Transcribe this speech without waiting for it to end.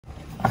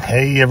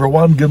Hey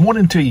everyone, good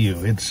morning to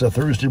you. It's a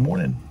Thursday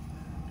morning.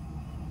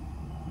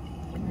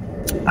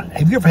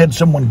 Have you ever had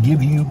someone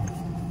give you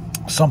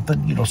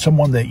something,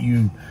 someone that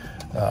you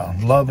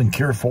love and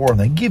care for, and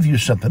they give you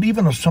something,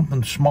 even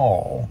something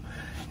small,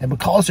 and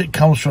because it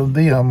comes from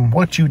them,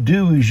 what you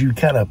do is you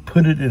kind of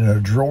put it in a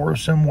drawer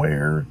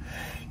somewhere,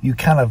 you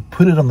kind of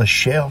put it on the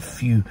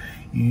shelf, you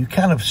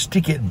kind of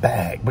stick it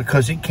back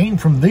because it came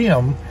from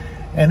them,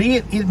 and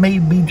it may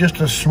be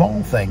just a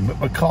small thing, but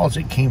because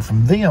it came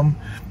from them,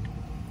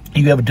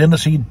 you have a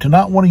tendency to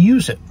not want to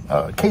use it.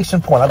 Case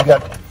in point, I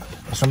got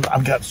some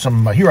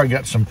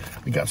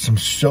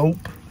soap,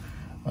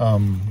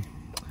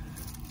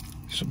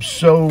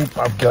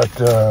 I've got,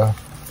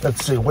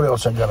 let's see, what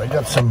else I got? I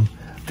got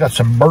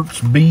some Burt's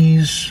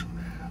Bees,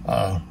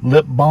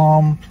 lip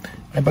balm,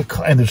 and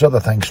there's other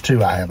things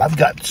too. I've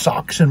got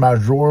socks in my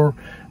drawer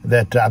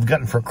that I've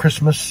gotten for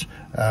Christmas.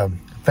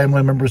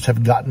 Family members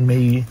have gotten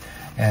me,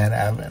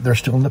 and they're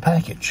still in the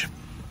package.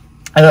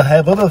 And I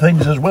have other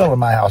things as well in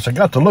my house. I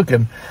got to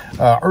looking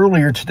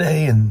earlier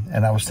today,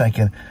 and I was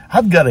thinking,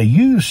 I've got to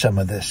use some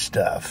of this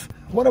stuff.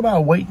 What am I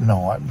waiting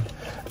on?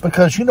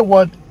 Because you know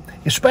what?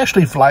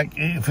 Especially if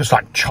it's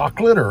like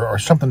chocolate or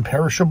something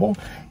perishable,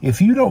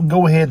 if you don't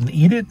go ahead and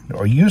eat it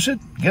or use it,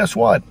 guess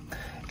what?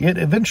 It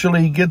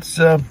eventually gets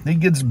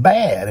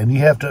bad, and you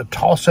have to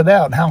toss it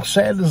out. And how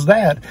sad is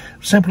that?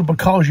 Simply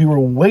because you were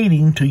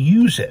waiting to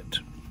use it.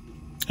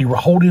 You were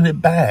holding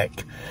it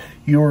back.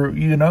 It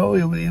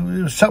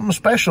was something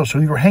special, so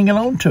you were hanging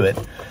on to it.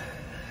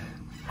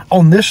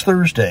 On this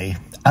Thursday,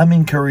 I'm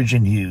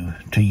encouraging you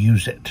to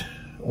use it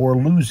or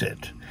lose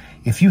it.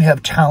 If you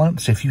have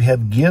talents, if you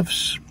have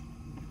gifts,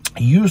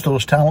 use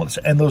those talents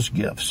and those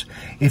gifts.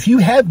 If you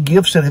have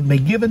gifts that have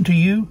been given to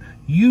you,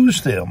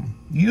 use them.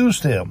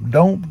 Use them.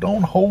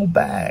 Don't hold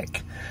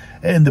back.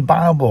 In the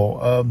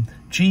Bible,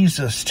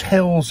 Jesus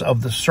tells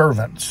of the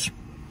servants.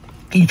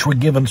 Each were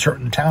given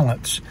certain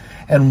talents.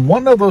 And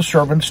one of those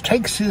servants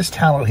takes his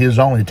talent, his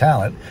only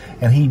talent,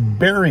 and he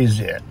buries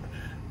it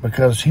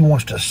because he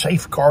wants to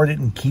safeguard it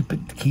and keep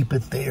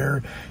it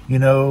there,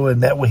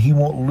 and that way he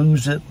won't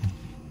lose it.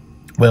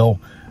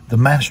 Well, the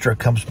master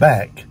comes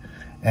back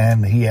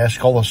and he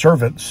asks all the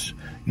servants,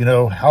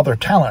 how their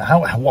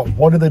talent,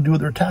 what do they do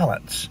with their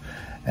talents?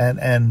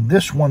 And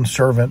this one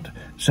servant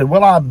said,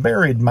 well, I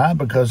buried mine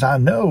because I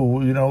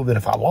know, that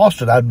if I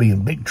lost it, I'd be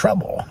in big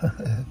trouble.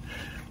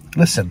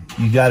 Listen,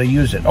 you got to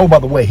use it. Oh, by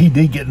the way, he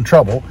did get in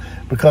trouble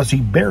because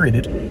he buried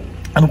it.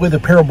 And the way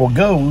the parable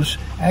goes,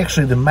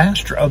 actually the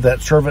master of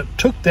that servant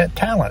took that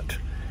talent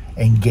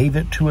and gave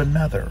it to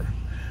another.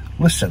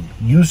 Listen,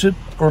 use it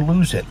or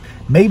lose it.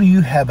 Maybe you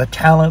have a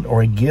talent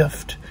or a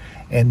gift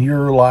and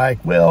you're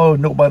like, well,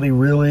 nobody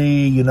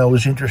really,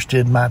 is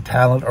interested in my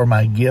talent or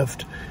my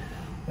gift.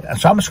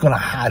 So I'm just going to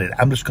hide it.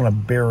 I'm just going to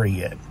bury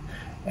it.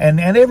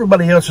 And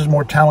everybody else is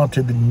more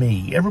talented than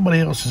me. Everybody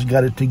else has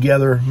got it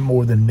together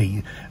more than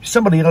me.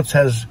 Somebody else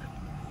has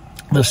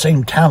the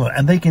same talent,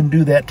 and they can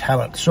do that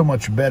talent so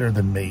much better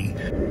than me.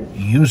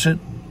 Use it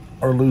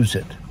or lose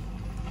it.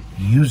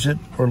 Use it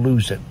or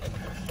lose it.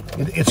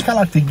 It's kind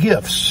of like the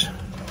gifts,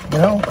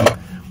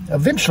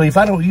 Eventually, if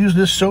I don't use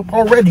this soap,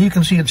 already you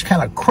can see it's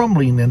kind of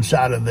crumbling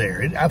inside of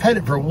there. I've had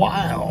it for a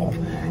while.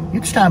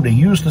 It's time to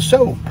use the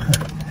soap.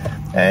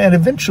 And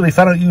eventually, if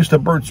I don't use the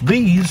Burt's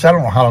Bees, I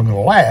don't know how long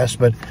it'll last,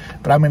 but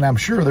I mean, I'm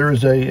sure there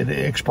is an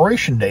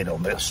expiration date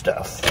on this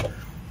stuff.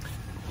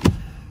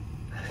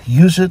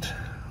 Use it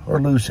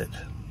or lose it.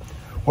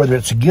 Whether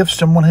it's a gift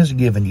someone has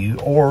given you,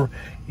 or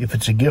if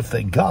it's a gift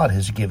that God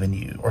has given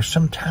you, or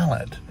some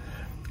talent,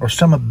 or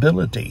some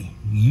ability,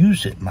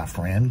 use it, my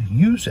friend.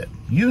 Use it.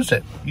 Use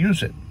it.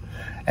 Use it.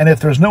 And if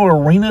there's no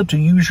arena to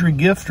use your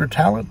gift or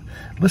talent,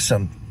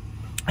 listen,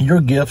 your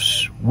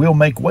gifts will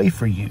make way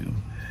for you.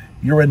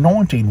 Your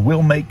anointing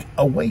will make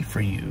a way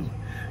for you.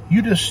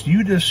 You just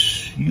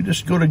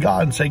go to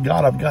God and say,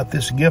 God, I've got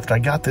this gift. I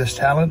got this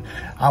talent.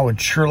 I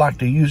would sure like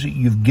to use it.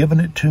 You've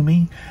given it to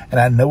me, and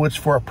I know it's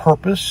for a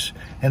purpose.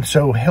 And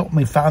so help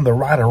me find the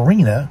right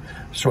arena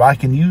so I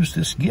can use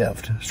this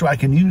gift, so I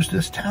can use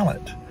this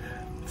talent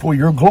for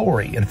your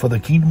glory and for the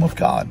kingdom of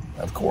God,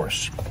 of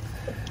course.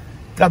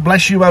 God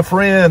bless you, my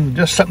friend.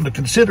 Just something to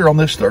consider on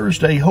this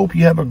Thursday. Hope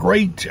you have a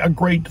great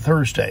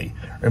Thursday.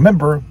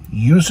 Remember,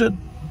 use it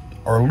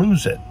or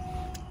lose it.